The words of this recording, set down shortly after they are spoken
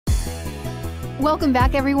Welcome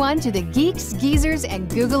back, everyone, to the Geeks, Geezers, and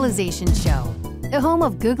Googleization Show, the home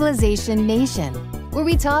of Googleization Nation, where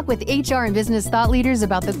we talk with HR and business thought leaders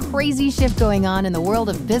about the crazy shift going on in the world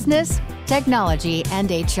of business, technology, and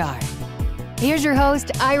HR. Here's your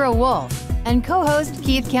host, Ira Wolf, and co-host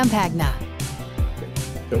Keith Campagna.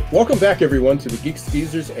 Welcome back, everyone, to the Geeks,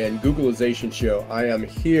 Geezers, and Googleization Show. I am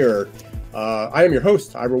here. I am your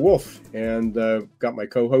host, Ira Wolf, and got my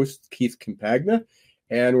co-host, Keith Campagna.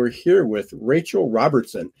 And we're here with Rachel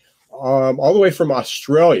Robertson, all the way from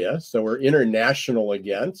Australia. So we're international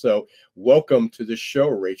again. So welcome to the show,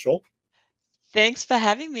 Rachel. Thanks for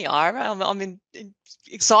having me, Ira. I'm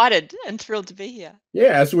excited and thrilled to be here.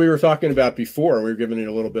 Yeah, as we were talking about before, we were giving it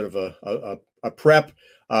a little bit of a prep.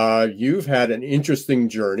 You've had an interesting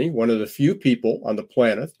journey, one of the few people on the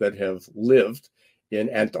planet that have lived in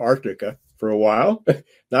Antarctica for a while.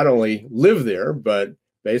 Not only live there, but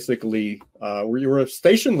basically, you were a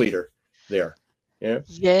station leader there. Yeah.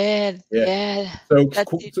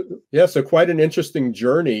 So quite an interesting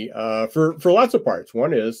journey for lots of parts.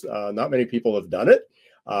 One is not many people have done it.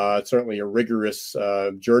 It's certainly a rigorous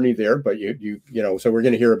journey there, but you know. So we're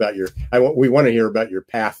going to hear about we want to hear about your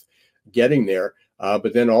path getting there,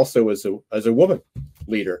 but then also as a woman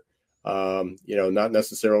leader. Not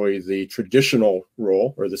necessarily the traditional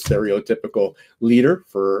role or the stereotypical leader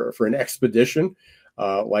for an expedition.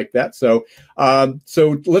 Like that. So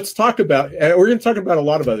let's talk about, and we're going to talk about a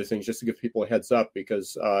lot of other things just to give people a heads up,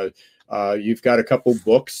 because you've got a couple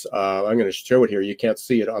books. I'm going to show it here. You can't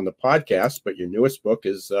see it on the podcast, but your newest book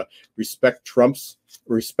is Respect Trump's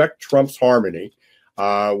Harmony,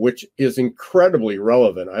 which is incredibly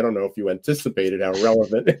relevant. I don't know if you anticipated how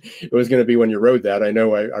relevant it was going to be when you wrote that. I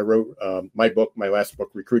know I wrote my last book,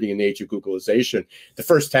 Recruiting in the Age of Googleization. The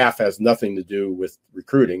first half has nothing to do with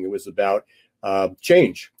recruiting. It was about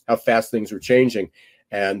change, how fast things were changing.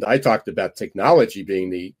 And I talked about technology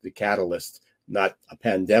being the catalyst, not a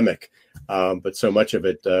pandemic. But so much of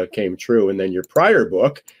it came true. And then your prior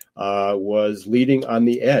book was Leading on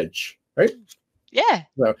the Edge, right? Yeah.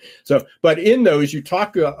 But in those, you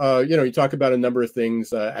talk about a number of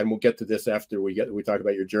things, and we'll get to this after we talk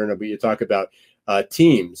about your journal. But you talk about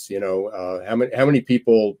teams. How many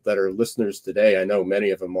people that are listeners today? I know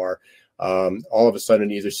many of them are. All of a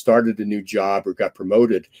sudden either started a new job or got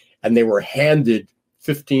promoted, and they were handed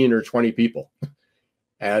 15 or 20 people,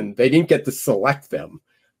 and they didn't get to select them.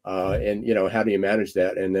 And how do you manage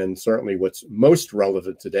that? And then certainly what's most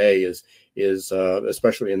relevant today is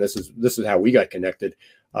especially, and this is how we got connected.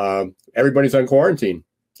 Everybody's on quarantine.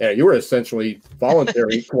 Yeah, you were essentially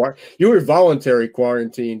voluntary. You were voluntary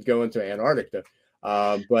quarantined going to Antarctica,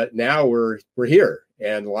 but now we're here,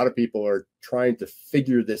 and a lot of people are trying to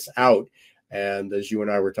figure this out. And as you and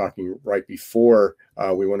I were talking right before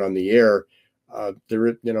we went on the air,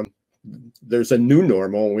 there's a new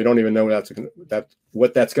normal, and we don't even know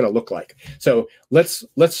what that's going to look like. So let's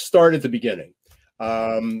start at the beginning.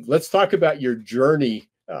 Let's talk about your journey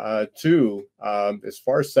to as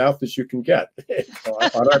far south as you can get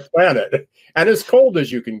on our planet, and as cold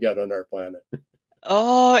as you can get on our planet.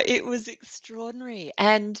 Oh, it was extraordinary,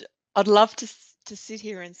 and I'd love to sit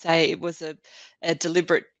here and say it was a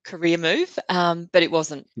deliberate career move, but it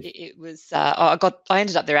wasn't. It was. I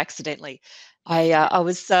ended up there accidentally. I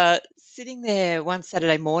was sitting there one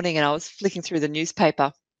Saturday morning, and I was flicking through the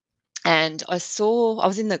newspaper, and I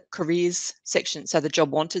was in the careers section, so the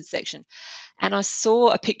job wanted section, and I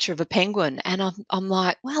saw a picture of a penguin, and I'm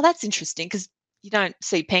like, wow, that's interesting, because you don't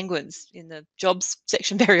see penguins in the jobs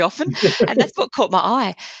section very often, and that's what caught my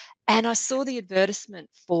eye. And I saw the advertisement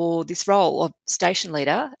for this role of station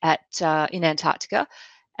leader in Antarctica.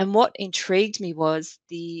 And what intrigued me was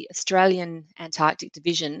the Australian Antarctic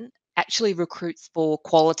Division actually recruits for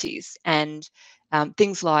qualities and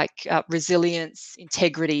things like resilience,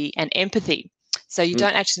 integrity, and empathy. So you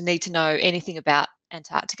don't actually need to know anything about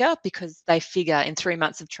Antarctica, because they figure in 3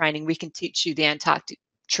 months of training, we can teach you the Antarctic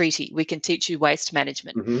Treaty, we can teach you waste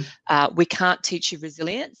management, we can't teach you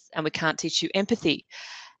resilience, and we can't teach you empathy.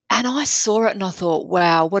 And I saw it and I thought,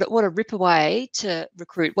 wow, what a ripper way to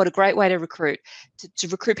recruit. What a great way to recruit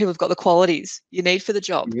people who've got the qualities you need for the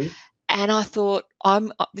job. And I thought,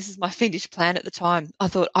 this is my fiendish plan at the time. I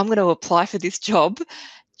thought, I'm going to apply for this job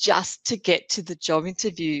just to get to the job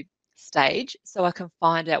interview stage, so I can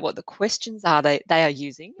find out what the questions are they are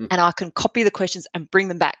using, and I can copy the questions and bring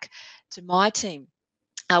them back to my team.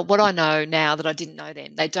 What I know now that I didn't know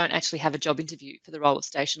then, they don't actually have a job interview for the role of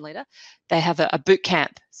station leader. They have a boot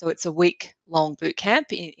camp. So it's a week-long boot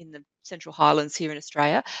camp in the Central Highlands here in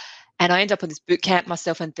Australia. And I end up on this boot camp,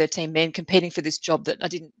 myself and 13 men, competing for this job that I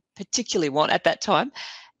didn't particularly want at that time.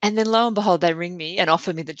 And then lo and behold, they ring me and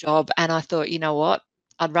offer me the job. And I thought, you know what?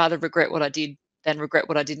 I'd rather regret what I did than regret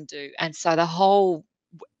what I didn't do. And so the whole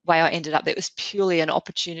way I ended up there was purely an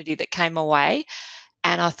opportunity that came my way.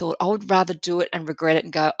 And I thought I would rather do it and regret it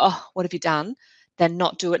and go, oh, what have you done, than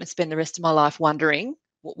not do it and spend the rest of my life wondering,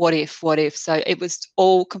 what if? So it was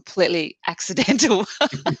all completely accidental.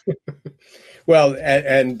 Well,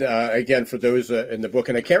 and again, for those in the book,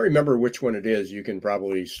 and I can't remember which one it is, you can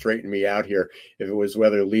probably straighten me out here, if it was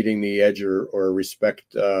whether Leading the Edge or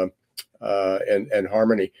Respect and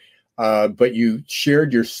Harmony. But you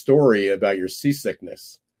shared your story about your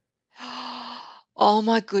seasickness. Oh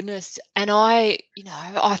my goodness. And I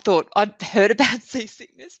thought I'd heard about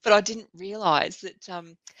seasickness, but I didn't realize that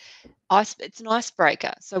it's an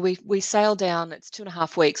icebreaker. So we sail down, it's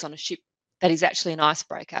 2.5 weeks on a ship that is actually an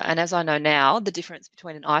icebreaker. And as I know now, the difference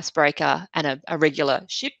between an icebreaker and a regular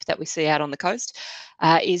ship that we see out on the coast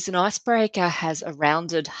is an icebreaker has a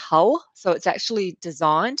rounded hull. So it's actually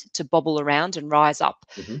designed to bobble around and rise up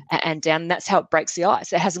and down. And that's how it breaks the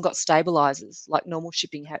ice. It hasn't got stabilizers like normal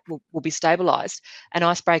shipping will be stabilized. An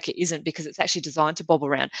icebreaker isn't, because it's actually designed to bobble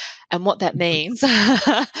around. And what that means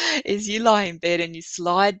is you lie in bed and you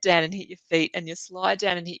slide down and hit your feet, and you slide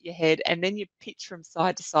down and hit your head, and then you pitch from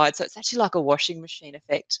side to side. So it's actually like a washing machine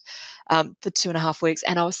effect for 2.5 weeks.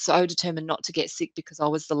 And I was so determined not to get sick because I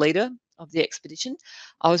was the leader of the expedition.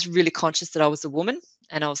 I was really conscious that I was a woman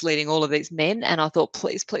and I was leading all of these men, and I thought,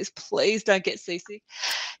 please, please, please don't get seasick.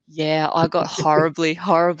 Yeah, I got horribly,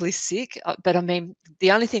 horribly sick. But I mean,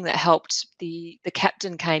 the only thing that helped, the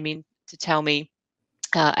captain came in to tell me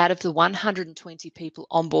out of the 120 people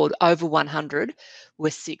on board, over 100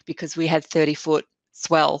 were sick because we had 30-foot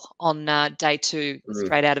swell on day 2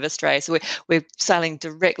 straight out of Australia. So we're sailing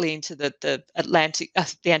directly into the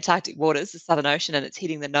Antarctic waters, the Southern Ocean, and it's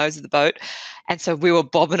hitting the nose of the boat. And so we were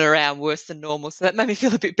bobbing around worse than normal. So that made me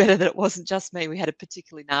feel a bit better that it wasn't just me. We had a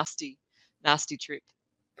particularly nasty trip.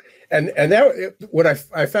 And that, what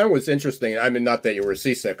I found was interesting. I mean, not that you were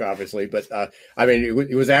seasick, obviously, but I mean,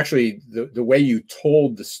 it was actually the way you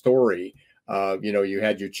told the story. You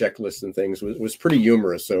had your checklist and things was pretty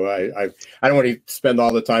humorous. So I don't want to spend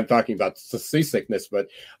all the time talking about seasickness, but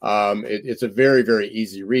it's a very, very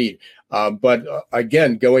easy read. But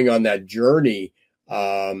again, going on that journey,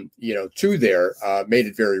 to there made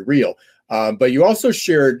it very real. But you also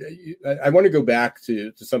shared, I want to go back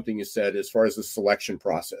to something you said as far as the selection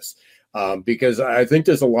process, because I think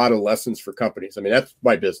there's a lot of lessons for companies. I mean, that's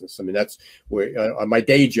my business. I mean, that's where on my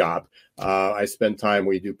day job, I spend time,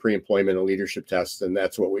 we do pre-employment and leadership tests, and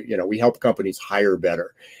that's what we help companies hire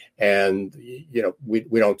better. And, we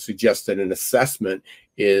don't suggest that an assessment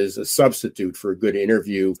is a substitute for a good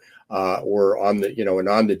interview or on the, an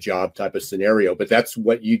on-the-job type of scenario. But that's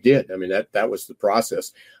what you did. I mean, that was the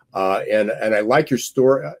process. And I like your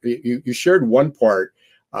story. You shared one part.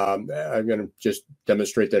 I'm going to just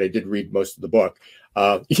demonstrate that I did read most of the book.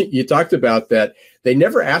 You talked about that they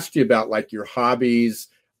never asked you about like your hobbies,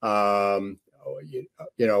 or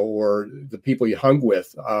the people you hung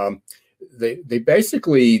with. They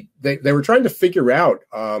basically they were trying to figure out,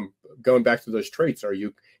 going back to those traits, are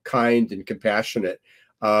you kind and compassionate?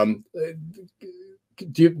 Do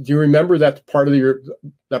you remember that part of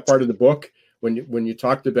the book when you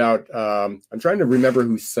talked about? I'm trying to remember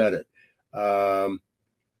who said it.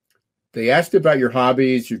 They asked about your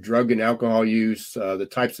hobbies, your drug and alcohol use, the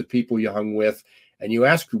types of people you hung with, and you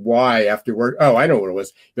asked why after work. Oh, I know what it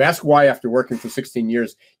was. You asked why after working for 16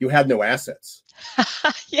 years, you had no assets.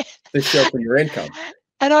 Yeah. To show for your income.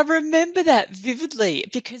 And I remember that vividly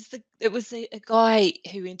because it was a guy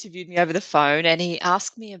who interviewed me over the phone, and he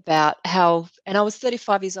asked me about and I was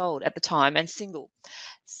 35 years old at the time and single.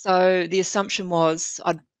 So the assumption was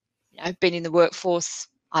I'd been in the workforce,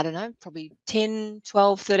 I don't know, probably 10,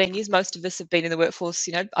 12, 13 years. Most of us have been in the workforce,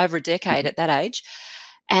 over a decade at that age.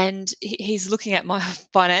 And he's looking at my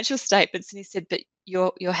financial statements and he said, but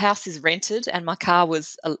your house is rented and my car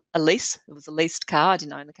was a lease. It was a leased car. I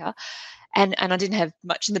didn't own the car. And I didn't have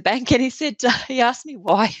much in the bank. And he said, he asked me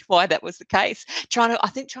why that was the case. Trying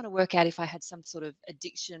to work out if I had some sort of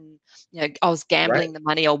addiction, I was gambling the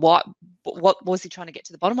money, or what was he trying to get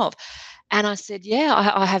to the bottom of? And I said, yeah,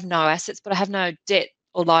 I have no assets, but I have no debt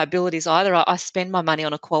or liabilities either. I spend my money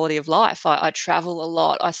on a quality of life. I travel a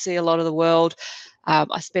lot. I see a lot of the world.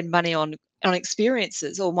 I spend money on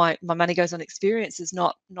experiences, or my money goes on experiences,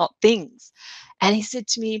 not things. And he said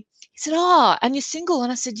to me, oh, and you're single?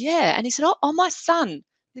 And I said, yeah. And he said, oh, my son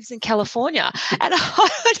lives in California and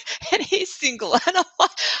he's single. And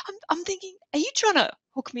I'm thinking, are you trying to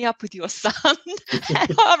hook me up with your son?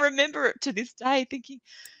 And I remember it to this day thinking,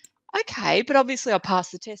 okay, but obviously I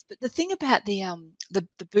passed the test. But the thing about the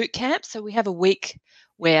boot camp, so we have a week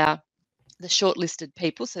where the shortlisted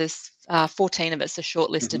people, so there's 14 of us are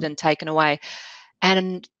shortlisted and taken away.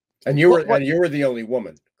 And And you were the only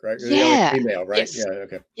woman, correct? You're the only yeah, female, right? yes, Yeah,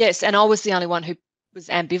 okay. yes, and I was the only one who was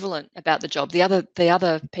ambivalent about the job. The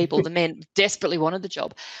other people, the men, desperately wanted the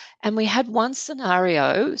job. And we had one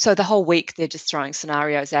scenario. So the whole week they're just throwing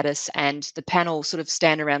scenarios at us, and the panel sort of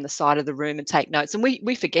stand around the side of the room and take notes. And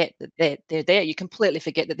we forget that they're there. You completely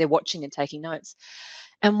forget that they're watching and taking notes.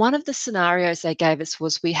 And one of the scenarios they gave us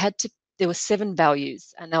was there were 7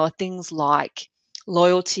 values, and there were things like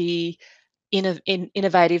loyalty,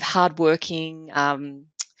 innovative, hardworking,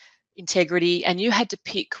 integrity, and you had to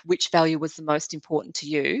pick which value was the most important to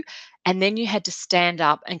you. And then you had to stand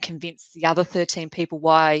up and convince the other 13 people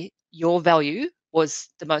why your value was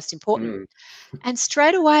the most important. And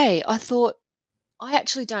straight away, I thought, I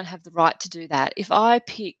actually don't have the right to do that. If I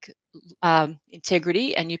pick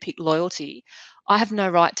integrity and you pick loyalty, I have no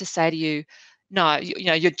right to say to you, no,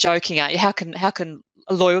 you're joking, aren't you? How can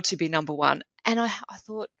loyalty be number one? And I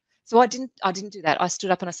thought, so I didn't do that. I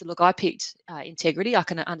stood up and I said, look, I picked integrity. I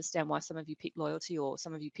can understand why some of you picked loyalty or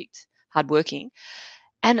some of you picked hardworking.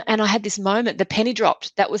 And I had this moment, the penny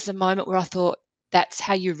dropped. That was the moment where I thought, that's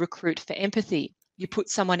how you recruit for empathy. You put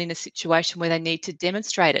someone in a situation where they need to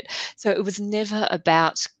demonstrate it. So it was never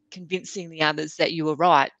about convincing the others that you were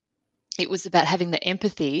right. It was about having the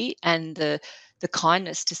empathy and the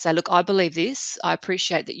kindness to say, look, I believe this. I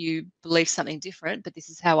appreciate that you believe something different, but this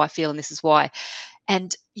is how I feel and this is why.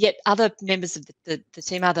 And yet other members of the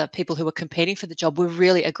team, other people who were competing for the job were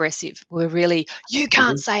really aggressive. Were really, you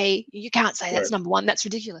can't say that's number one. That's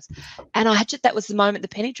ridiculous. And that was the moment the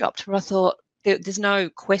penny dropped, where I thought, there's no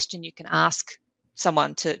question you can ask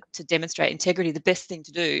someone to demonstrate integrity. The best thing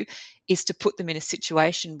to do is to put them in a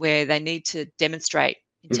situation where they need to demonstrate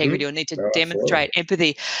integrity or need to demonstrate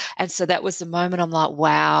empathy. And so that was the moment I'm like,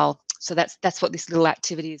 wow. So that's what this little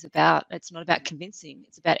activity is about. It's not about convincing.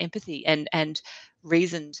 It's about empathy and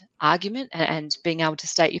reasoned argument and being able to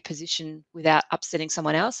state your position without upsetting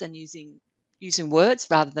someone else and using words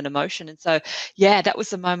rather than emotion. And so, yeah, that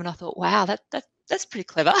was the moment I thought, wow, that's pretty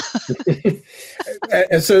clever.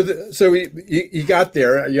 And so you got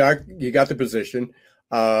there, you got the position,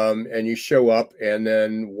 and you show up. And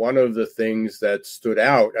then one of the things that stood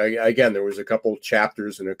out, again, there was a couple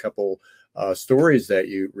chapters and a couple stories that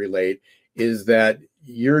you relate, is that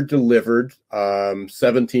you're delivered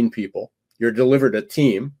 17 people. You're delivered a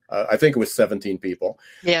team. I think it was 17 people.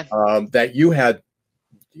 Yeah. That you had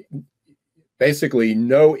basically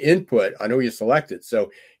no input on who you selected.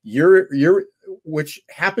 So you're which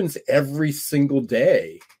happens every single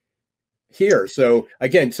day here. So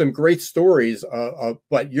again, some great stories,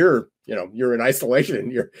 but you're in isolation.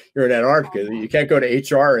 You're in Antarctica. You can't go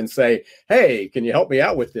to HR and say, hey, can you help me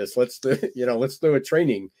out with this? Let's do a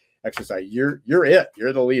training exercise. You're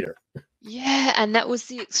the leader. Yeah. And that was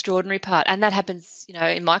the extraordinary part. And that happens,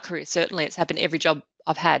 in my career, certainly it's happened every job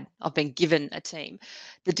I've had. I've been given a team.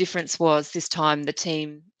 The difference was this time the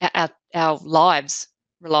team, our lives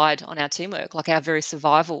relied on our teamwork. Like our very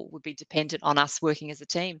survival would be dependent on us working as a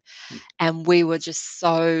team. And we were just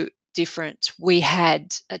so different. We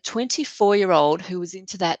had a 24-year-old who was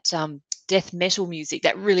into that death metal music,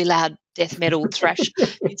 that really loud death metal thrash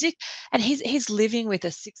music, and he's living with a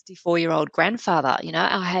 64-year-old grandfather.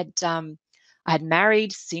 I had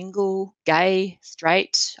married, single, gay,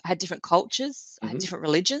 straight. I had different cultures. I had different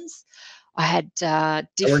religions. I had different.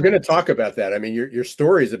 And we're going to talk about that. I mean, your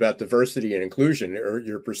stories about diversity and inclusion, or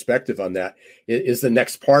your perspective on that, is the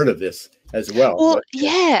next part of this as well. Well,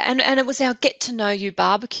 yeah, and it was our get to know you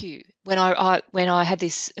barbecue when I had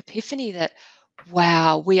this epiphany that,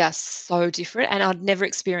 wow, we are so different, and I'd never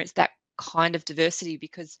experienced that kind of diversity,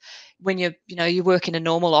 because when you work in a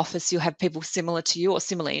normal office, you'll have people similar to you or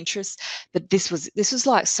similar interests, but this was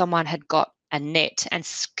like someone had got a net and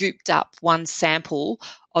scooped up one sample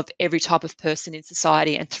of every type of person in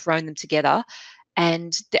society and thrown them together.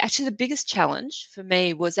 And actually the biggest challenge for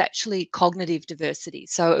me was actually cognitive diversity.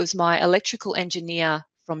 So it was my electrical engineer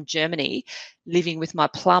from Germany living with my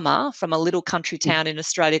plumber from a little country town in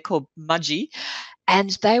Australia called Mudgee, and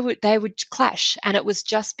they would clash. And it was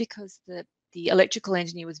just because the electrical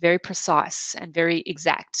engineer was very precise and very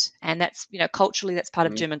exact. And that's, culturally, that's part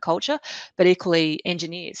of German culture, but equally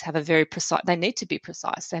engineers have they need to be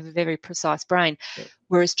precise. They have a very precise brain. Yeah.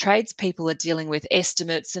 Whereas tradespeople are dealing with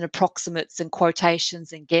estimates and approximates and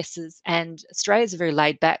quotations and guesses. And Australia's a very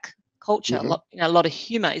laid back culture. A lot of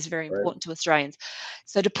humor is very important to Australians.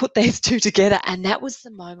 So to put these two together, and that was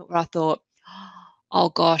the moment where I thought, oh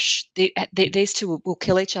gosh, these two will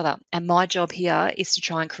kill each other. And my job here is to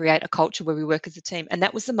try and create a culture where we work as a team. And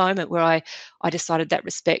that was the moment where I decided that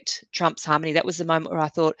respect trumps harmony. That was the moment where I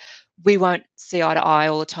thought, we won't see eye to eye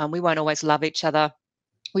all the time. We won't always love each other.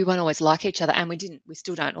 We won't always like each other. And we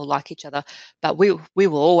still don't all like each other. But we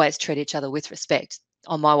will always treat each other with respect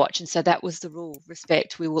on my watch. And so that was the rule,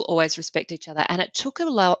 respect. We will always respect each other. And it took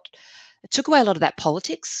away a lot of that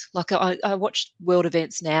politics. Like I watch world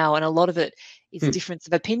events now, and a lot of it is difference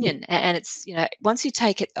of opinion. And it's, once you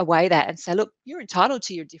take it away that and say, look, you're entitled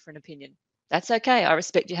to your different opinion. That's okay. I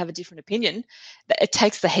respect you have a different opinion. It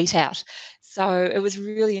takes the heat out. So it was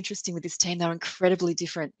really interesting with this team. They were incredibly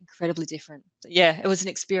different. Yeah, it was an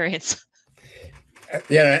experience.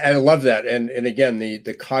 Yeah, I love that. And again,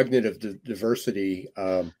 the cognitive diversity,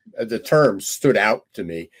 the term stood out to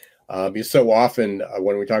me. Because so often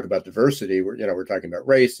when we talk about diversity, we're talking about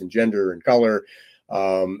race and gender and color,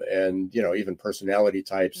 and even personality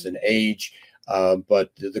types and age.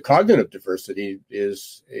 But the cognitive diversity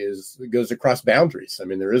goes across boundaries. I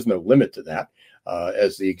mean, there is no limit to that,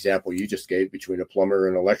 as the example you just gave between a plumber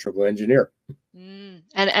and an electrical engineer.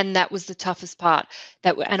 And that was the toughest part.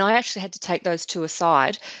 And I actually had to take those two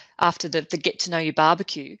aside after the get to know you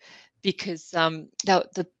barbecue, because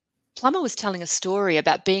the plumber was telling a story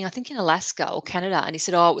about being, I think, in Alaska or Canada, and he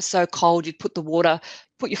said, it was so cold, you'd put your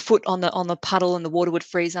foot on the puddle and the water would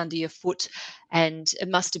freeze under your foot, and it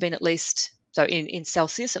must have been at least, so in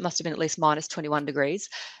Celsius, it must have been at least minus 21 degrees.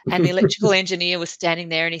 And the electrical engineer was standing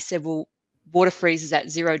there and he said, well, water freezes at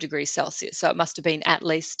 0 degrees Celsius. So it must have been at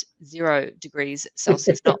least 0 degrees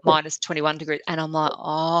Celsius, not minus 21 degrees. And I'm like,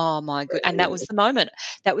 oh my God. And that was the moment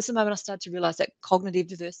I started to realize that cognitive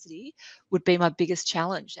diversity would be my biggest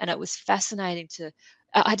challenge. And it was fascinating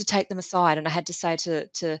I had to take them aside, and I had to say to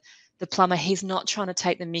the plumber, he's not trying to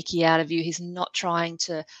take the mickey out of you. He's not trying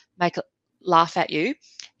to make it laugh at you.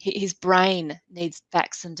 His brain needs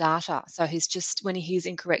facts and data. So he's just, when he hears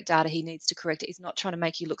incorrect data, he needs to correct it. He's not trying to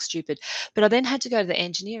make you look stupid. But I then had to go to the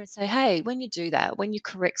engineer and say, hey, when you do that, when you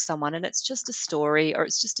correct someone and it's just a story or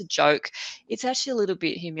it's just a joke, it's actually a little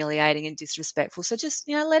bit humiliating and disrespectful. So just,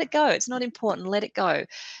 let it go. It's not important. Let it go.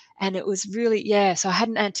 And it was really, so I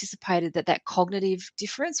hadn't anticipated that cognitive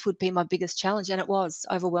difference would be my biggest challenge. And it was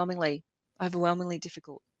overwhelmingly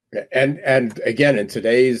difficult. And again, in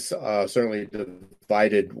today's certainly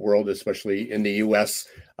divided world, especially in the U.S.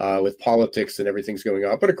 With politics and everything's going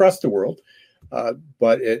on, but across the world.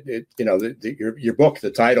 But your book,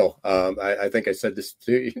 the title, I think I said this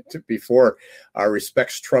to you before,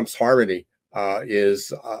 respects Trump's harmony.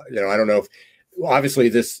 Is I don't know if obviously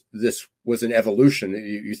this was an evolution.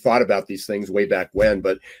 You thought about these things way back when,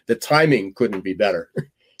 but the timing couldn't be better.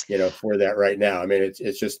 For that right now. I mean,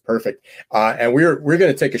 it's just perfect. And we're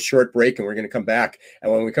going to take a short break, and we're going to come back.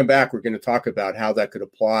 And when we come back, we're going to talk about how that could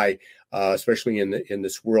apply, especially in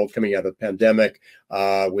this world coming out of the pandemic,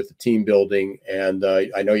 with the team building. And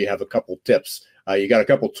I know you have a couple tips. You got a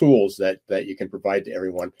couple tools that you can provide to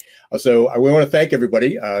everyone. So we want to thank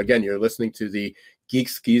everybody. Again, you're listening to the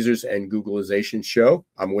Geeks, Geezers, and Googlization show.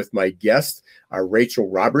 I'm with my guest, Rachel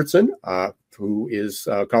Robertson, who is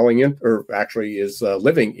calling in, or actually is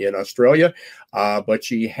living in Australia, but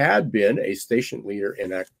she had been a station leader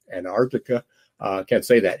in Antarctica. Can't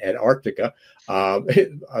say that, Antarctica. I'll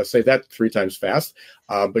say that 3 times fast.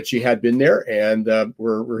 But she had been there, and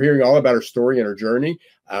we're hearing all about her story and her journey,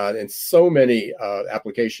 and so many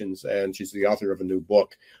applications. And she's the author of a new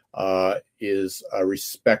book, is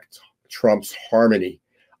Respect Trump's Harmony.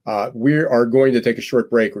 We are going to take a short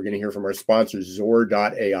break. We're going to hear from our sponsors,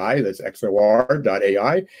 Zor.ai, that's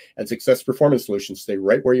XOR.ai, and Success Performance Solutions. Stay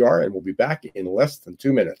right where you are, and we'll be back in less than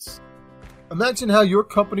 2 minutes. Imagine how your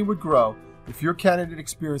company would grow if your candidate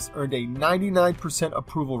experience earned a 99%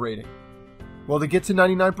 approval rating. Well, to get to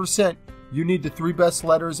 99%, you need the 3 best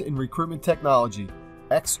letters in recruitment technology,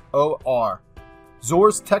 XOR.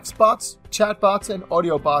 Zor's text bots, chat bots, and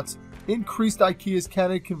audio bots increased IKEA's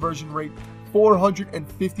candidate conversion rate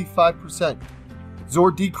 455%.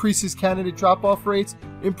 Zor decreases candidate drop-off rates,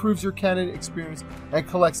 improves your candidate experience, and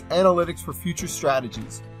collects analytics for future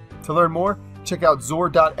strategies. To learn more, check out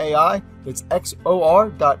Zor.ai. That's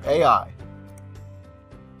XOR.ai.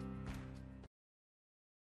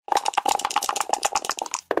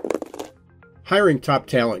 Hiring top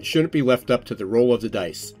talent shouldn't be left up to the roll of the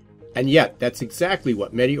dice. And yet, that's exactly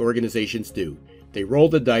what many organizations do. They roll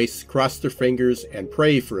the dice, cross their fingers, and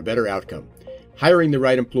pray for a better outcome. Hiring the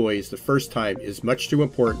right employees the first time is much too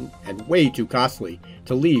important and way too costly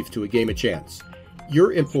to leave to a game of chance.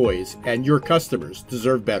 Your employees and your customers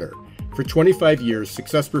deserve better. For 25 years,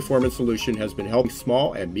 Success Performance Solution has been helping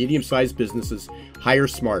small and medium-sized businesses hire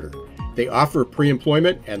smarter. They offer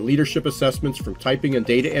pre-employment and leadership assessments from typing and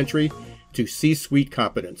data entry to C-suite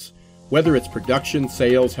competence. Whether it's production,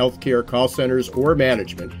 sales, healthcare, call centers, or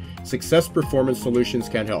management, Success Performance Solutions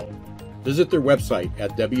can help. Visit their website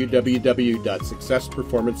at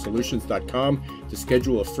www.successperformancesolutions.com to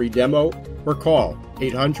schedule a free demo or call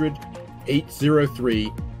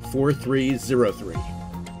 800-803-4303.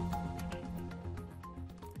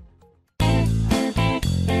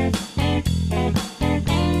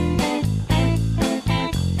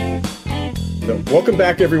 Welcome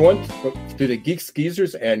back, everyone, to the Geeks,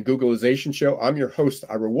 Geezers, and Googlization Show. I'm your host,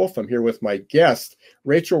 Ira Wolf. I'm here with my guest,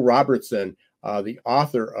 Rachel Robertson, the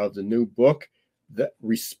author of the new book, that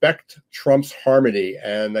Respect Trumps Harmony.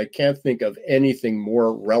 And I can't think of anything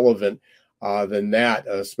more relevant than that,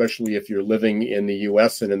 especially if you're living in the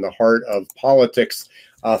U.S. and in the heart of politics,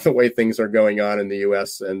 the way things are going on in the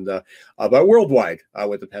U.S. and but worldwide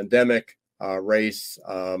with the pandemic, race,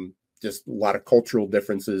 just a lot of cultural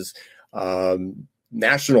differences,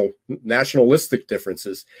 nationalistic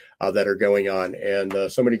differences that are going on, and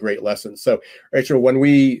so many great lessons. So, Rachel, when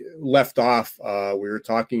we left off, we were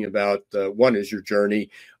talking about one is your journey,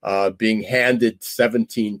 being handed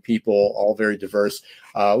 17 people, all very diverse.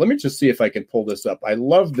 Let me just see if I can pull this up. I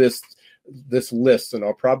love this list, and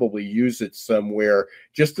I'll probably use it somewhere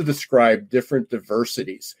just to describe different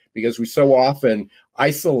diversities, because we so often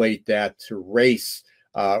isolate that to race,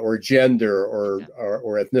 or gender, or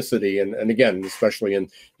ethnicity, and again, especially in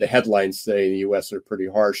the headlines today in the U.S. are pretty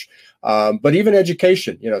harsh. But even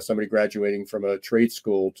education, somebody graduating from a trade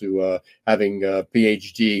school to having a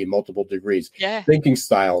PhD, multiple degrees, thinking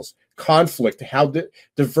styles, conflict,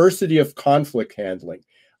 diversity of conflict handling,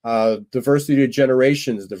 diversity of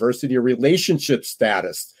generations, diversity of relationship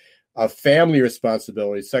status, family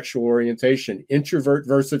responsibility, sexual orientation, introvert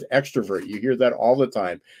versus extrovert. You hear that all the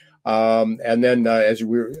time. And then as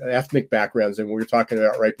we were ethnic backgrounds, and we were talking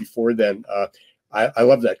about right before then, I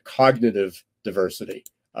love that cognitive diversity.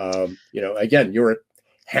 Again, you were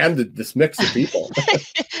handed this mix of people.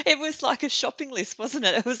 It was like a shopping list, wasn't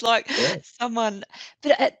it? It was like someone,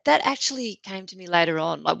 but that actually came to me later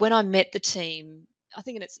on. Like when I met the team, I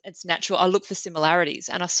think it's natural. I look for similarities,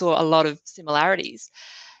 and I saw a lot of similarities.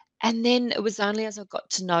 And then it was only as I got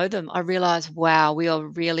to know them, I realized, wow, we are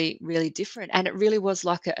really, really different. And it really was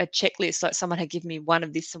like a checklist, like someone had given me one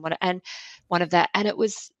of this and one of that. And it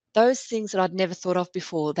was those things that I'd never thought of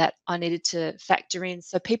before that I needed to factor in.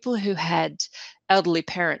 So people who had elderly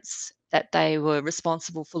parents that they were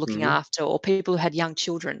responsible for looking after, or people who had young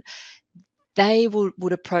children, they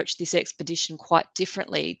would approach this expedition quite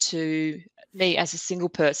differently to me as a single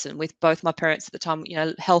person with both my parents at the time,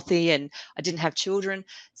 healthy, and I didn't have children.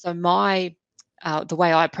 So the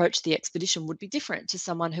way I approached the expedition would be different to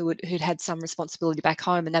someone who'd had some responsibility back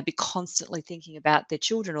home, and they'd be constantly thinking about their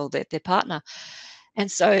children or their partner.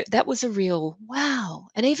 And so that was a real wow.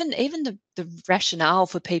 And even the rationale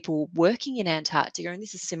for people working in Antarctica, and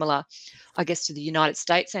this is similar, I guess, to the United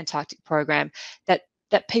States Antarctic program, that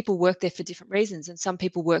people work there for different reasons. And some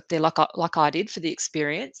people work there like I did, for the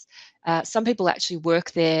experience. Some people actually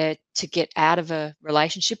work there to get out of a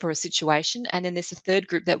relationship or a situation. And then there's a third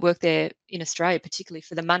group that work there in Australia, particularly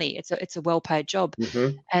for the money. It's a well-paid job,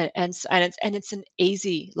 and it's an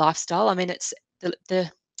easy lifestyle. I mean, it's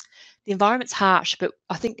the environment's harsh, but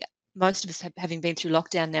I think most of us, having been through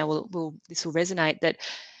lockdown now, this will resonate, that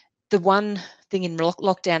the one thing in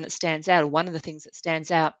lockdown that stands out, or one of the things that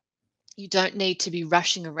stands out, you don't need to be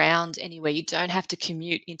rushing around anywhere. You don't have to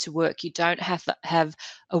commute into work. You don't have to have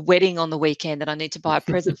a wedding on the weekend that I need to buy a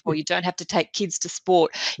present for. You don't have to take kids to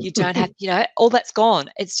sport. You don't have, all that's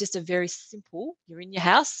gone. It's just a very simple, you're in your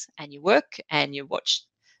house and you work and you watch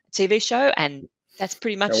a TV show, and that's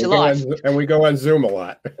pretty much your life. And we go on Zoom a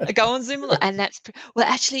lot. I go on Zoom a lot. And well,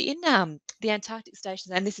 actually in the Antarctic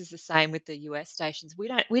stations, and this is the same with the US stations, we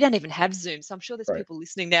don't even have Zoom. So I'm sure there's people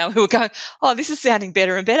listening now who are going, oh, this is sounding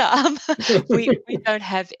better and better. We don't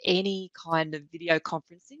have any kind of video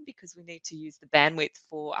conferencing because we need to use the bandwidth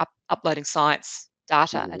for uploading science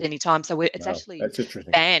data at any time. So it's actually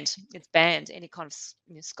banned. It's banned. Any kind of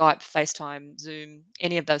Skype, FaceTime, Zoom,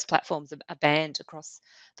 any of those platforms are banned across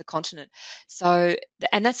the continent. So,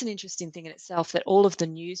 and that's an interesting thing in itself, that all of the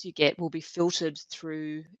news you get will be filtered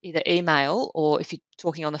through either email or if you're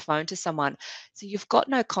talking on the phone to someone. So you've got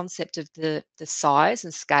no concept of the size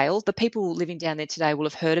and scale. The people living down there today will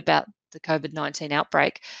have heard about the COVID-19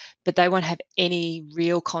 outbreak, but they won't have any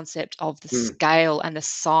real concept of the scale and the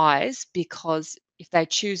size, because if they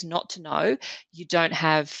choose not to know, you don't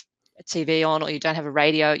have a TV on, or you don't have a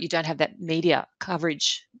radio, you don't have that media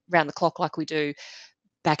coverage round the clock like we do.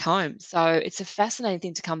 back home. So it's a fascinating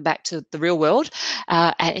thing to come back to the real world,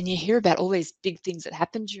 and you hear about all these big things that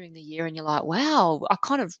happen during the year, and you're like, wow, I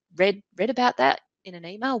kind of read about that in an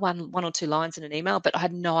email, one or two lines in an email, but I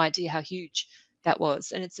had no idea how huge that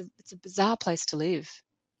was. And it's a bizarre place to live.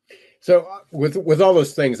 So with all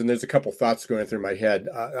those things, and there's a couple thoughts going through my head.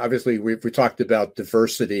 Obviously, we talked about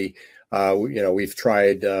diversity. We've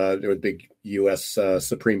tried. There was a big U.S.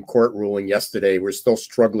 Supreme Court ruling yesterday. We're still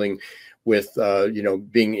struggling with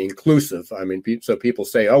being inclusive. I mean, so people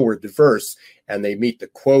say, "Oh, we're diverse," and they meet the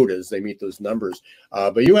quotas, they meet those numbers.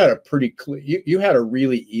 But you had a pretty clear, you had a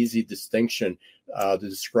really easy distinction to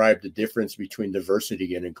describe the difference between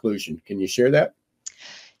diversity and inclusion. Can you share that?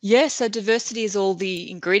 Yeah, so diversity is all the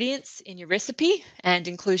ingredients in your recipe, and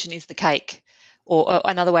inclusion is the cake. Or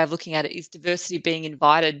another way of looking at it is diversity being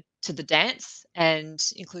invited to the dance, and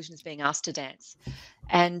inclusion is being asked to dance.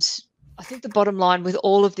 And I think the bottom line with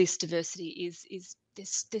all of this diversity is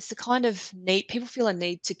this a kind of need. People feel a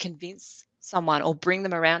need to convince someone or bring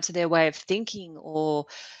them around to their way of thinking, or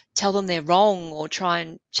tell them they're wrong, or try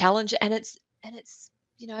and challenge it. And it's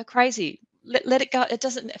crazy. Let it go. It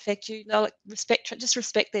doesn't affect you. No, just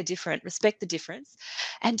respect their different. Respect the difference.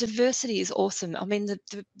 And diversity is awesome. I mean, the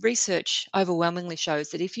research overwhelmingly shows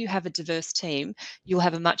that if you have a diverse team, you'll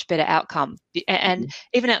have a much better outcome. And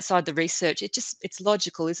even outside the research, it's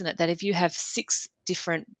logical, isn't it? That if you have 6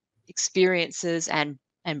 different experiences and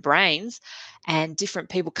brains and different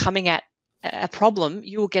people coming at a problem,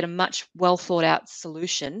 you will get a much well thought out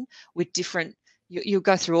solution with different. You'll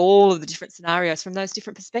go through all of the different scenarios from those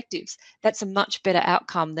different perspectives. That's a much better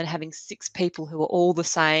outcome than having 6 people who are all the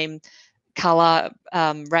same colour,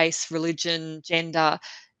 race, religion, gender,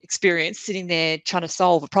 experience sitting there trying to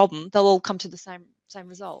solve a problem. They'll all come to the same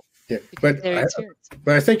result. Yeah, but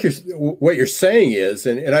I think what you're saying is,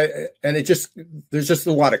 there's just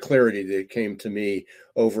a lot of clarity that came to me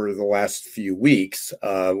over the last few weeks,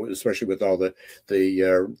 especially with all the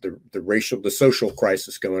social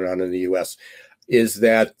crisis going on in the U.S. Is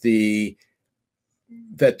that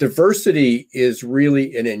that diversity is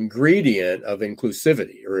really an ingredient of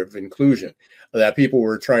inclusivity or of inclusion, that people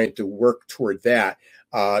were trying to work toward that.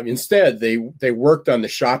 Instead, they worked on the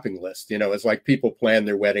shopping list. It's like people plan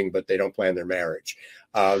their wedding, but they don't plan their marriage.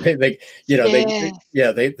 They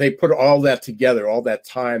put all that together, all that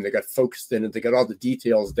time. They got focused in it. They got all the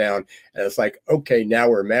details down, and it's like, okay, now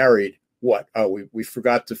we're married. What? Oh, we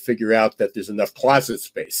forgot to figure out that there's enough closet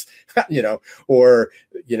space, or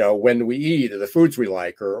when we eat, or the foods we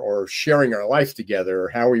like, or sharing our life together, or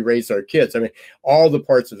how we raise our kids. I mean, all the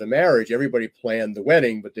parts of the marriage. Everybody planned the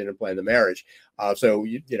wedding, but didn't plan the marriage. So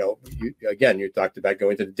you talked about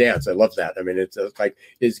going to the dance. I love that. I mean,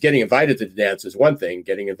 it's getting invited to the dance is one thing.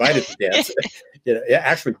 Getting invited to dance,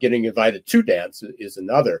 actually getting invited to dance is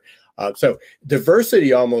another. So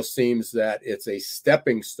diversity almost seems that it's a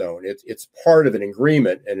stepping stone. It's part of an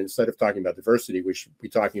agreement. And instead of talking about diversity, we should be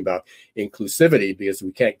talking about inclusivity, because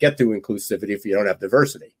we can't get to inclusivity if you don't have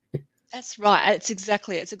diversity. That's right.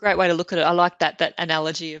 It's a great way to look at it. I like that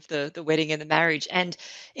analogy of the wedding and the marriage. And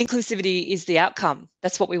inclusivity is the outcome.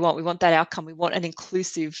 That's what we want. We want that outcome. We want an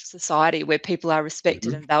inclusive society where people are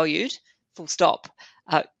respected and valued, full stop.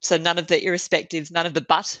 So none of the irrespectives, none of the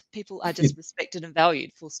but, people are just respected and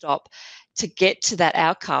valued, full stop. To get to that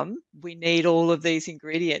outcome, we need all of these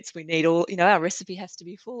ingredients. We need our recipe has to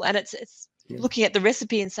be full. And it's looking at the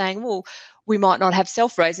recipe and saying, well, we might not have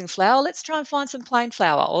self-raising flour. Let's try and find some plain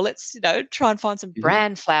flour, or let's, try and find some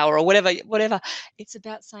bran flour, or whatever. It's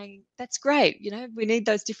about saying, that's great. We need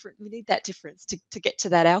that difference to get to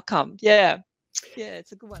that outcome. Yeah. Yeah,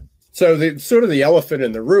 it's a good one. So the elephant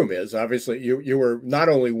in the room is, obviously you were not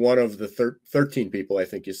only one of the 13 people, I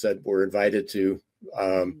think you said, were invited to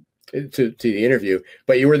the interview,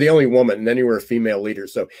 but you were the only woman, and then you were a female leader.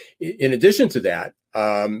 So in addition to that,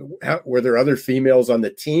 were there other females on the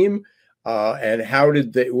team? And how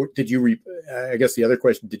did you I guess the other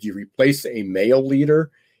question, did you replace a male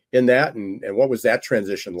leader in that? And what was that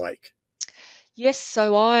transition like? Yes.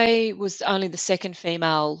 So I was only the second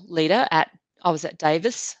female leader I was at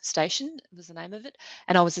Davis Station, was the name of it,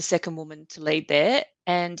 and I was the second woman to lead there.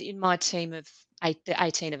 And in my team of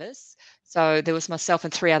 18 of us, so there was myself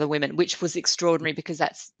and 3 other women, which was extraordinary because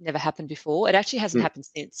that's never happened before. It actually hasn't happened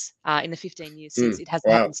since, in the 15 years since. It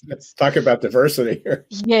hasn't happened since. Talk about diversity here.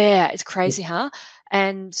 Yeah, it's crazy, huh?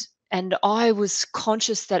 And I was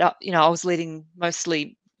conscious that, I was leading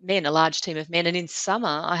mostly men, a large team of men. And in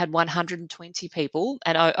summer, I had 120 people,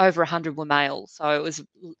 and over 100 were male. So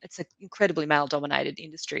it's an incredibly male-dominated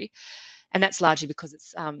industry. And that's largely because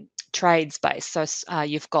it's trades based. So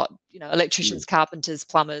you've got, electricians, carpenters,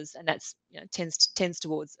 plumbers, and that's tends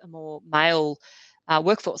towards a more male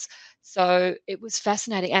workforce. So it was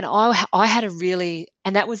fascinating. And I had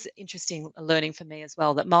and that was interesting learning for me as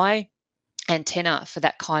well, that my antenna for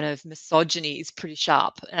that kind of misogyny is pretty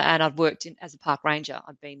sharp. And I've worked as a park ranger.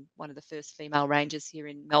 I've been one of the first female rangers here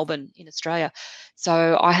in Melbourne in Australia.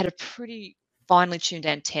 So I had a pretty finely tuned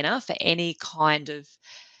antenna for any kind of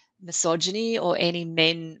misogyny or any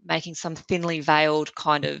men making some thinly veiled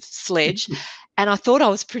kind of sledge. And I thought I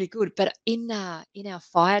was pretty good. But in our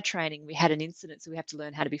fire training, we had an incident. So we have to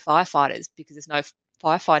learn how to be firefighters because there's no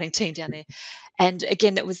firefighting team down there. And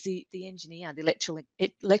again, that was the engineer, the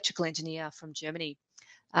electrical engineer from Germany,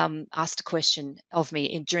 asked a question of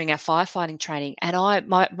me during our firefighting training. And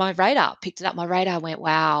my radar picked it up. My radar went,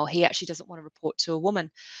 wow, he actually doesn't want to report to a woman.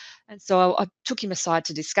 And so I took him aside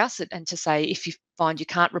to discuss it and to say, if you find you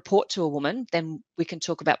can't report to a woman, then we can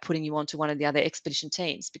talk about putting you onto one of the other expedition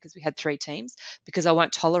teams, because we had 3 teams, because I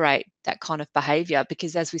won't tolerate that kind of behaviour.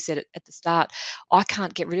 Because as we said at the start, I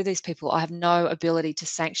can't get rid of these people. I have no ability to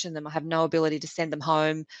sanction them. I have no ability to send them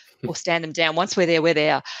home or stand them down. Once we're there, we're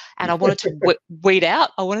there. And I wanted to weed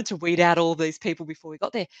out all these people before we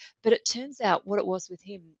got there. But it turns out what it was with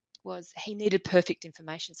him was he needed perfect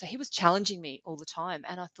information. So he was challenging me all the time.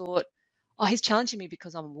 And I thought, oh, he's challenging me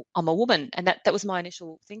because I'm a woman. And that was my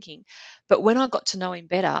initial thinking. But when I got to know him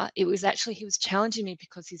better, it was actually he was challenging me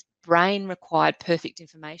because his brain required perfect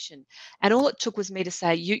information. And all it took was me to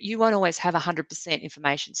say, you won't always have 100%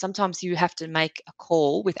 information. Sometimes you have to make a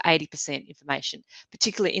call with 80% information,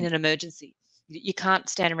 particularly in an emergency. You can't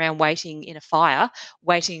stand around waiting in a fire,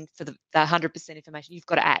 waiting for the 100% information. You've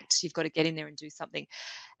got to act. You've got to get in there and do something.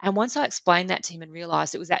 And once I explained that to him and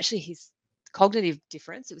realised it was actually his cognitive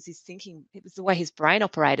difference, it was his thinking, it was the way his brain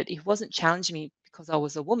operated. He wasn't challenging me because I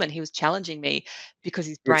was a woman. He was challenging me because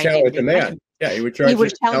his brain challenge a man. Yeah, he would try to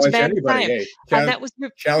challenge anybody. Hey, and that was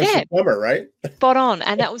challenge the plumber, right? Spot on.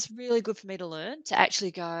 And that was really good for me to learn, to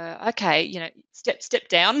actually go, okay, step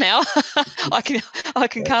down now. I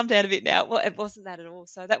can calm down a bit now. Well, it wasn't that at all.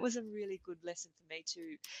 So that was a really good lesson for me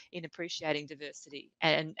too, in appreciating diversity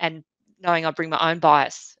and knowing I bring my own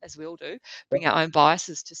bias, as we all do, bring our own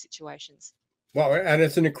biases to situations. Well, and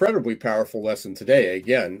it's an incredibly powerful lesson today.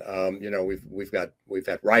 Again, we've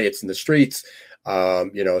had riots in the streets,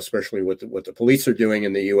 especially what the police are doing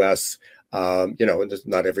in the U.S.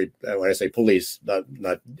 Not every, when I say police,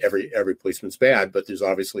 not every policeman's bad, but there's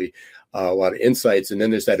obviously a lot of insights. And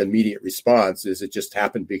then there's that immediate response: is it just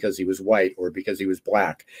happened because he was white or because he was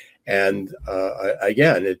black? And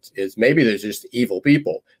again, it's maybe there's just evil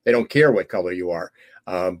people. They don't care what color you are.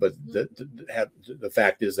 But the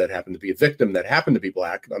fact is that happened to be a victim that happened to be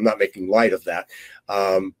black. I'm not making light of that.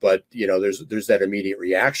 But there's that immediate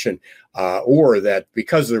reaction, or that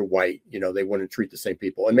because they're white, they wouldn't treat the same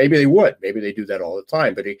people. And maybe they would. Maybe they do that all the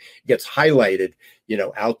time. But it gets highlighted,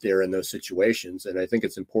 out there in those situations. And I think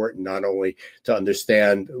it's important not only to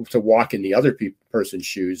understand, to walk in the other person's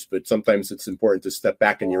shoes, but sometimes it's important to step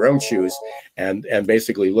back in your own shoes and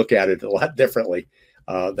basically look at it a lot differently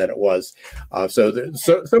than it was.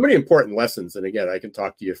 So many important lessons. And again, I can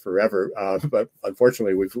talk to you forever, but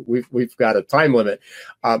unfortunately we've got a time limit.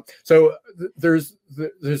 So there's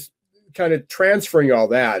kind of transferring all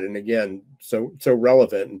that. And again, so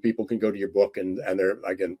relevant, and people can go to your book and there,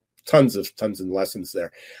 again, tons of lessons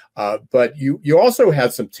there. But you also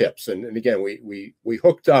had some tips. And again, we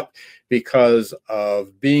hooked up because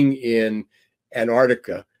of being in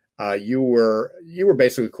Antarctica. You were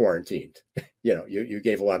basically quarantined. You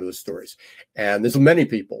gave a lot of the stories, and there's many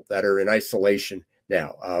people that are in isolation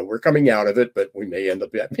now. We're coming out of it, but we may end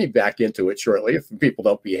up being back into it shortly if people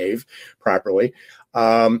don't behave properly.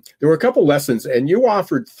 There were a couple lessons, and you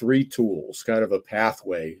offered 3 tools, kind of a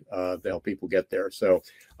pathway to help people get there. So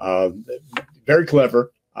very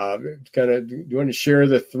clever. Do you want to share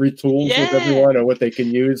the 3 tools with everyone and what they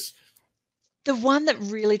can use? The one that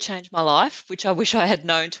really changed my life, which I wish I had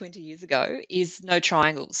known 20 years ago, is no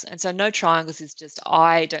triangles. And so no triangles is just,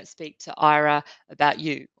 I don't speak to Ira about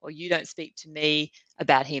you, or you don't speak to me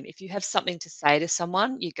about him. If you have something to say to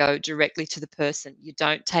someone, you go directly to the person. You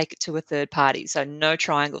don't take it to a third party. So no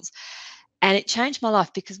triangles. And it changed my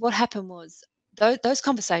life, because what happened was those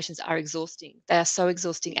conversations are exhausting. They are so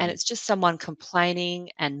exhausting. And it's just someone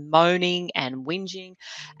complaining and moaning and whinging,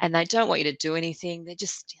 and they don't want you to do anything. They're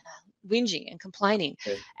just, whinging and complaining.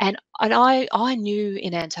 Okay. And I knew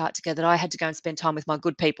in Antarctica that I had to go and spend time with my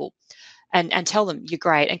good people and tell them you're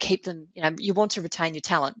great, and keep them, you want to retain your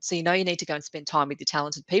talent. So you need to go and spend time with your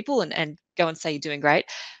talented people and go and say you're doing great.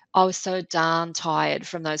 I was so darn tired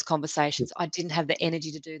from those conversations. I didn't have the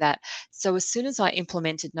energy to do that. So as soon as I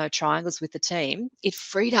implemented no triangles with the team, it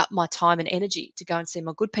freed up my time and energy to go and see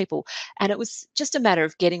my good people. And it was just a matter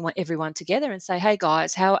of getting everyone together and say, hey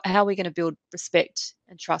guys, how are we going to build respect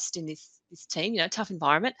and trust in this team, tough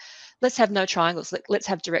environment? Let's have no triangles. Let's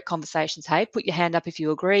have direct conversations. Hey, put your hand up if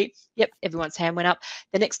you agree. Yep, everyone's hand went up.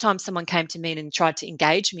 The next time someone came to me and tried to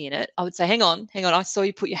engage me in it, I would say, hang on, I saw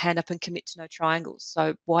you put your hand up and commit to no triangles.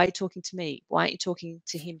 So why are you talking to me? Why aren't you talking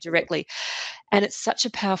to him directly? And it's such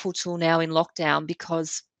a powerful tool now in lockdown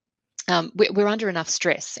because we're under enough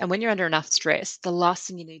stress. And when you're under enough stress, the last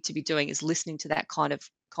thing you need to be doing is listening to that kind of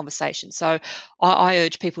conversation. So I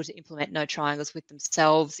urge people to implement no triangles with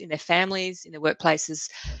themselves, in their families, in their workplaces.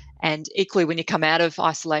 And equally, when you come out of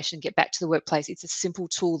isolation and get back to the workplace, it's a simple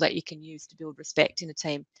tool that you can use to build respect in a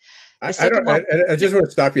team. I just want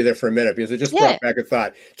to stop you there for a minute because it just brought back a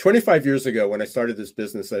thought. 25 years ago, when I started this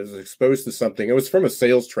business, I was exposed to something. It was from a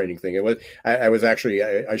sales training thing.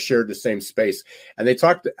 I shared the same space, and they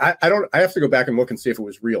talked. I have to go back and look and see if it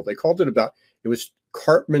was real. They called it it was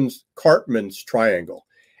Cartman's triangle.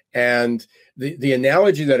 And the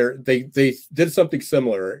analogy they did something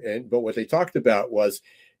similar, but what they talked about was,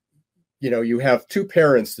 you have two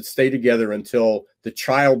parents that stay together until the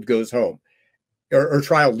child goes home or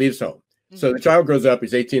child leaves home. Mm-hmm. So the child grows up,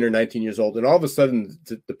 he's 18 or 19 years old, and all of a sudden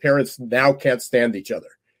the parents now can't stand each other.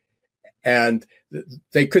 And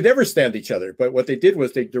they could never stand each other. But what they did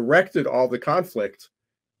was they directed all the conflict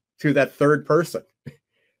to that third person.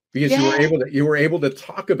 Because you were able to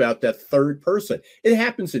talk about that third person. It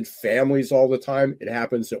happens in families all the time. It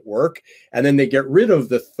happens at work, and then they get rid of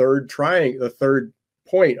the third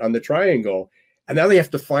point on the triangle, and now they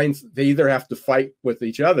either have to fight with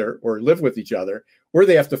each other or live with each other, or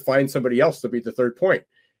they have to find somebody else to be the third point.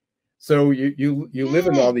 So you live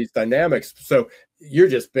in all these dynamics. So you're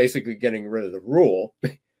just basically getting rid of the rule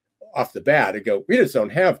off the bat and go, we just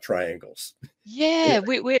don't have triangles. Yeah,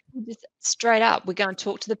 we're just straight up. We're going to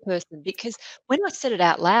talk to the person, because when I said it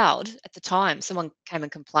out loud at the time, someone came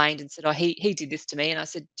and complained and said, oh, he did this to me. And I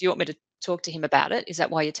said, do you want me to talk to him about it? Is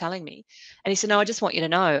that why you're telling me? And he said, no, I just want you to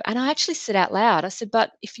know. And I actually said out loud, I said,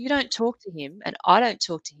 but if you don't talk to him and I don't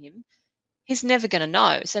talk to him, he's never going to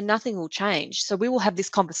know. So nothing will change. So we will have this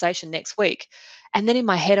conversation next week. And then in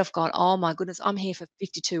my head, I've gone, oh my goodness, I'm here for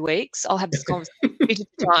 52 weeks. I'll have this conversation 52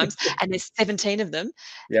 times, and there's 17 of them.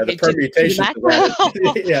 Yeah, the permutations of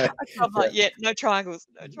that. Yeah. I'm like, no triangles,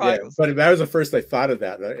 no triangles. Yeah, but that was the first I thought of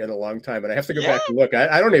that in a long time. And I have to go back and look.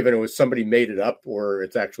 I don't even know if somebody made it up or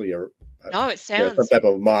it's actually it sounds some type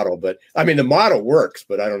of model. But I mean, the model works,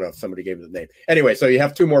 but I don't know if somebody gave it the name. Anyway, so you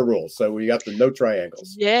have two more rules. So we got the no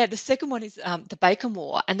triangles. Yeah, the second one is the bacon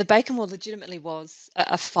war. And the bacon war legitimately was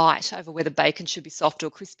a fight over whether bacon should be soft or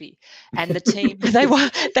crispy. And the team, they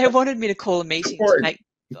wanted me to call a meeting to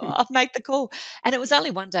make the call. And it was only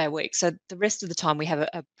one day a week. So the rest of the time we have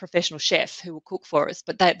a professional chef who will cook for us,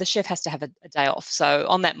 but the chef has to have a day off. So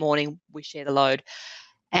on that morning, we share the load.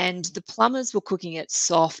 And the plumbers were cooking it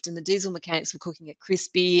soft and the diesel mechanics were cooking it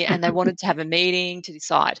crispy, and they wanted to have a meeting to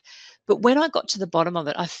decide. But when I got to the bottom of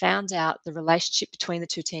it, I found out the relationship between the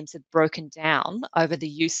two teams had broken down over the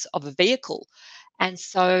use of a vehicle. And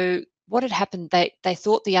so what had happened, they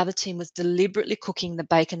thought the other team was deliberately cooking the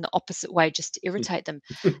bacon the opposite way just to irritate them.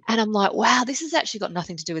 And I'm like, wow, this has actually got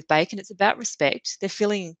nothing to do with bacon. It's about respect. They're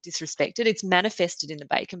feeling disrespected. It's manifested in the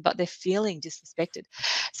bacon, but they're feeling disrespected.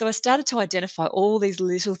 So I started to identify all these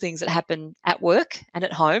little things that happen at work and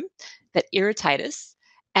at home that irritate us.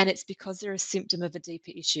 And it's because they're a symptom of a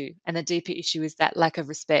deeper issue. And the deeper issue is that lack of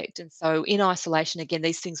respect. And so in isolation, again,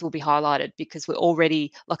 these things will be highlighted because we're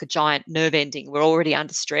already like a giant nerve ending. We're already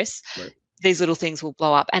under stress. Right. These little things will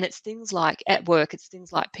blow up. And it's things like at work, it's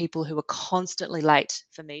things like people who are constantly late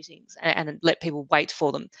for meetings and let people wait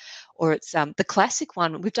for them. Or it's the classic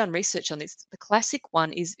one, we've done research on this, the classic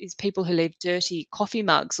one is people who leave dirty coffee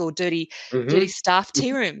mugs or dirty staff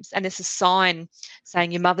tea rooms. And there's a sign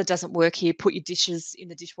saying your mother doesn't work here, put your dishes in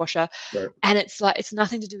the dishwasher. Right. And it's like, it's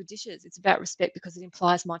nothing to do with dishes. It's about respect because it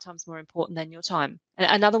implies my time's more important than your time. And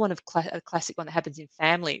another one of a classic one that happens in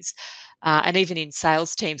families and even in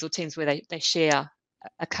sales teams or teams where they share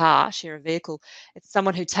a vehicle. It's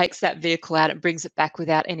someone who takes that vehicle out and brings it back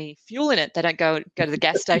without any fuel in it. They don't go to the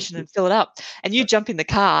gas station and fill it up. And you jump in the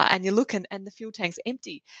car and you look and the fuel tank's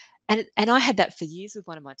empty. And I had that for years with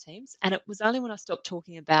one of my teams. And it was only when I stopped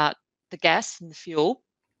talking about the gas and the fuel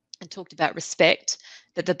and talked about respect,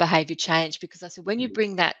 that the behavior changed, because I said, when you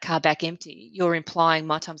bring that car back empty, you're implying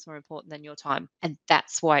my time's more important than your time. And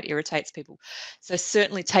that's why it irritates people. So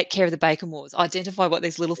certainly take care of the bacon wars, identify what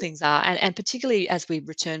these little things are. And particularly as we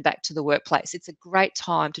return back to the workplace, it's a great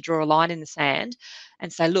time to draw a line in the sand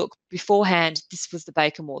and say, look, beforehand, this was the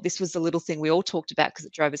bacon war. This was the little thing we all talked about because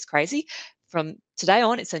it drove us crazy. From today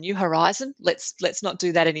on, it's a new horizon. Let's not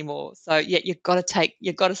do that anymore. So yeah, you've got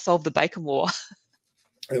to solve the bacon war.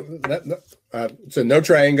 So no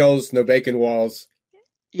triangles, no bacon walls.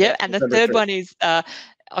 Yeah, and the third one is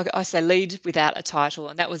I say lead without a title,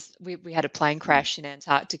 and that was we had a plane crash in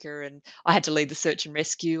Antarctica, and I had to lead the search and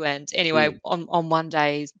rescue. And anyway, on one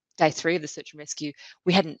day 3 of the search and rescue,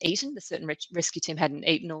 we hadn't eaten. The search and rescue team hadn't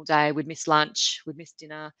eaten all day. We'd missed lunch, we'd missed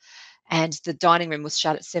dinner, and the dining room was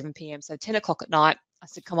shut at 7 p.m. So 10 o'clock at night, I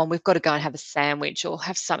said, come on, we've got to go and have a sandwich or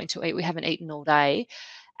have something to eat. We haven't eaten all day.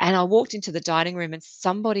 And I walked into the dining room and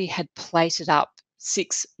somebody had plated up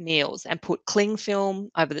 6 meals and put cling film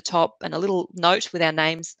over the top and a little note with our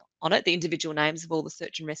names on it, the individual names of all the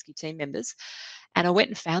search and rescue team members. And I went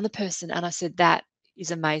and found the person and I said, that is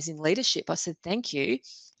amazing leadership. I said, thank you.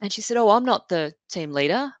 And she said, oh, I'm not the team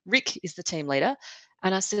leader. Rick is the team leader.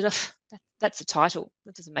 And I said, oh, that's a title.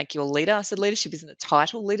 That doesn't make you a leader. I said, leadership isn't a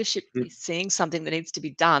title. Leadership is seeing something that needs to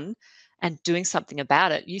be done and doing something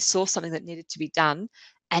about it. You saw something that needed to be done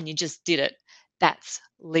and you just did it. That's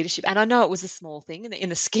leadership. And I know it was a small thing in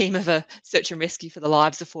the scheme of a search and rescue for the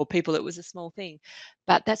lives of 4 people. It was a small thing,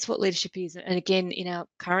 but that's what leadership is. And again, in our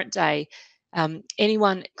current day,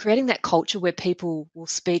 anyone creating that culture where people will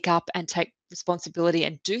speak up and take responsibility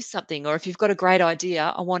and do something, or if you've got a great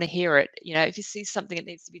idea, I want to hear it. If you see something that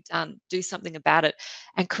needs to be done, do something about it,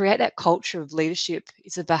 and create that culture of leadership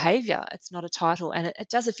is a behavior. It's not a title, and it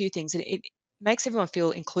does a few things. It makes everyone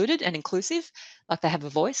feel included and inclusive, like they have a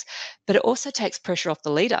voice, but it also takes pressure off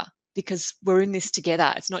the leader because we're in this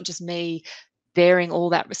together. It's not just me bearing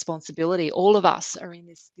all that responsibility. All of us are in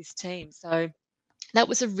this team. So that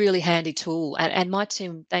was a really handy tool. And my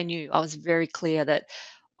team, they knew I was very clear that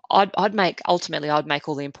I'd make all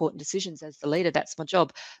the important decisions as the leader. That's my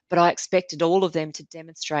job. But I expected all of them to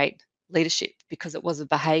demonstrate leadership because it was a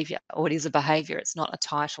behavior, or it is a behavior. It's not a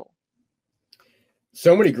title.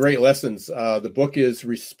 So many great lessons. The book is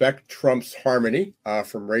Respect Trumps Harmony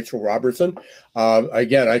from Rachel Robertson.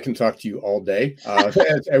 Again, I can talk to you all day.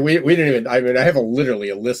 And we didn't even, I have literally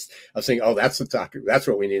a list of saying, oh, that's the topic. That's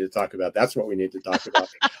what we need to talk about. That's what we need to talk about.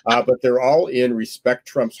 But they're all in Respect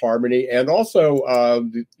Trumps Harmony. And also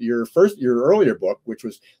your earlier book, which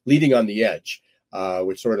was Leading on the Edge,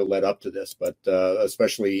 which sort of led up to this, but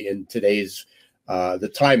especially in today's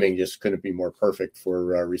the timing just couldn't be more perfect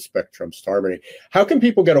for Respect Trumps Harmony. How can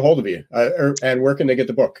people get a hold of you, and where can they get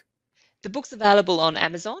the book? The book's available on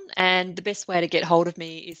Amazon, and the best way to get hold of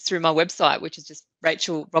me is through my website, which is just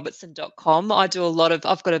rachelrobertson.com.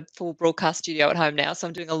 I've got a full broadcast studio at home now, so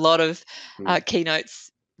I'm doing a lot of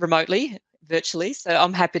keynotes remotely, virtually. So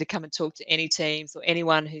I'm happy to come and talk to any teams or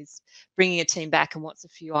anyone who's bringing a team back and wants a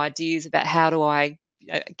few ideas about how do I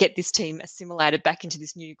get this team assimilated back into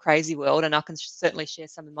this new crazy world. And I can certainly share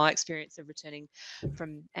some of my experience of returning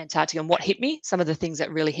from Antarctica and what hit me, some of the things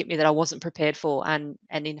that really hit me that I wasn't prepared for and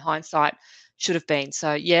in hindsight should have been.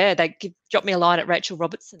 So yeah, drop me a line at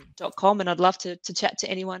rachelrobertson.com and I'd love to chat to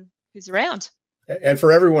anyone who's around. And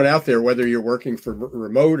for everyone out there, whether you're working for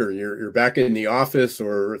remote or you're back in the office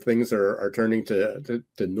or things are turning to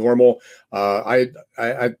normal, I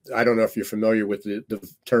don't know if you're familiar with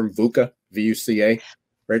the term VUCA, VUCA,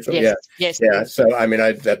 Rachel? Yes. Yeah. So,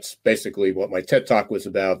 that's basically what my TED Talk was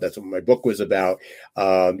about. That's what my book was about,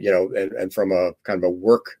 and from a kind of a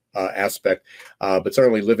work aspect, but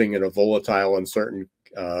certainly living in a volatile, uncertain,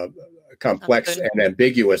 complex and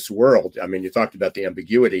ambiguous world. You talked about the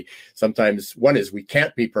ambiguity. Sometimes one is we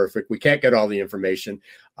can't be perfect. We can't get all the information.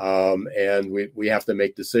 And we have to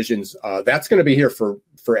make decisions. That's going to be here for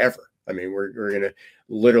forever. We're going to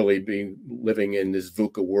literally be living in this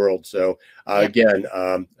VUCA world. So again,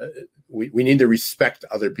 we need to respect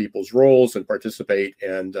other people's roles and participate.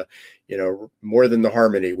 And, more than the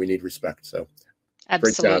harmony, we need respect. So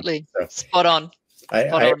absolutely. Spot on.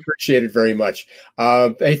 I appreciate it very much.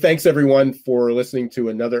 Hey, thanks everyone for listening to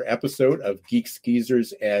another episode of Geeks,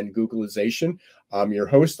 Geezers, and Googlization. I'm your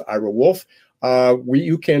host, Ira Wolf.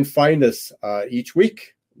 You can find us each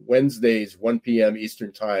week, Wednesdays, 1 p.m.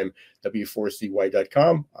 Eastern Time,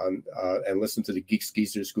 W4CY.com, and listen to the Geeks,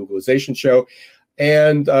 Geezers, Googlization show.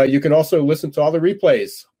 And you can also listen to all the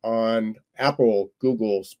replays on Apple,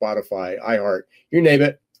 Google, Spotify, iHeart, you name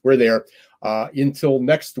it, we're there. Until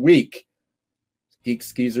next week,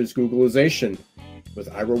 Geeks, Geezers, Googlization.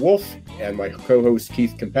 with Ira Wolf and my co-host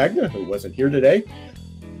Keith Campagna, who wasn't here today.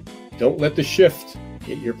 Don't let the shift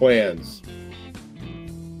get your plans.